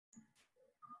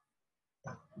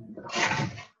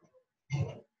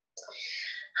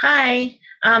Hi,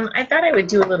 I thought I would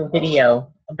do a little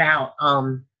video about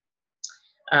um,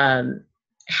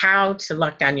 how to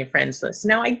lock down your friends list.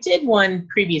 Now, I did one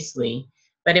previously,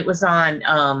 but it was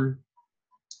on,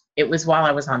 it was while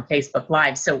I was on Facebook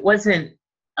Live, so it wasn't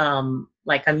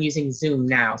like I'm using Zoom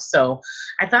now. So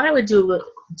I thought I would do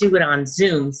it on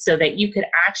Zoom so that you could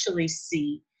actually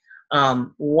see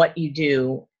what you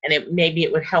do, and maybe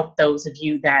it would help those of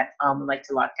you that would like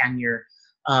to lock down your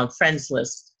friends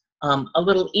list a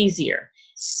little easier.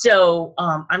 So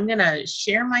I'm gonna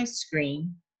share my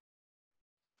screen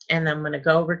and I'm gonna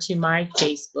go over to my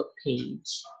Facebook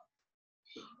page.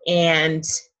 And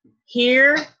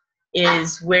here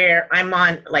is where I'm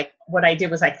on, like what I did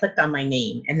was I clicked on my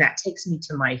name and that takes me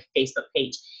to my Facebook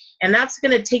page. And that's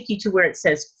gonna take you to where it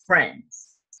says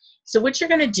friends. So what you're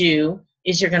gonna do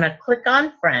is you're gonna click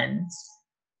on friends,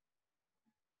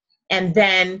 and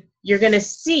then you're gonna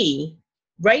see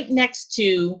right next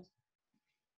to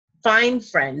Find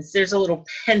Friends, there's a little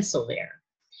pencil there.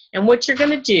 And what you're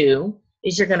going to do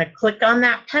is you're going to click on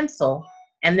that pencil,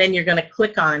 and then you're going to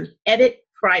click on Edit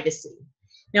Privacy.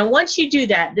 Now, once you do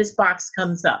that, this box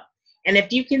comes up. And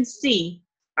if you can see,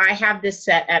 I have this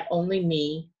set at only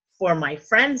me. For my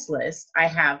friends list, I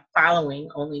have following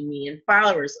only me and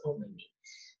followers only me.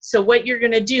 So what you're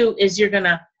going to do is you're going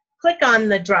to click on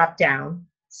the drop down,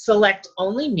 select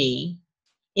only me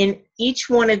in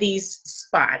each one of these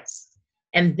spots,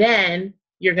 and then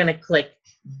you're going to click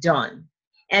done.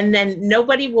 And then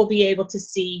nobody will be able to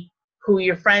see who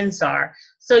your friends are.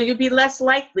 So you'll be less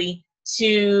likely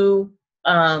to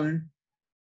have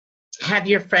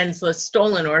your friends list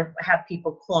stolen or have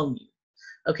people clone you.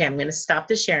 Okay, I'm going to stop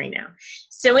the sharing now.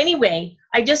 So anyway,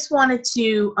 I just wanted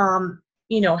to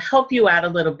help you out a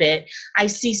little bit. I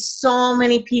see so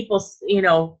many people,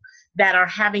 that are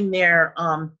having their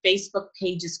Facebook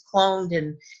pages cloned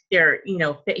and their,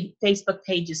 Facebook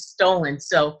pages stolen.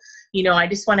 So, I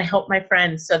just want to help my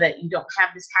friends so that you don't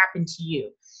have this happen to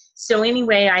you. So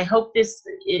anyway, I hope this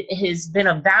has been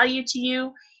of value to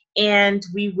you, and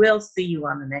we will see you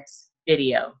on the next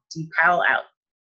video. D Powell out.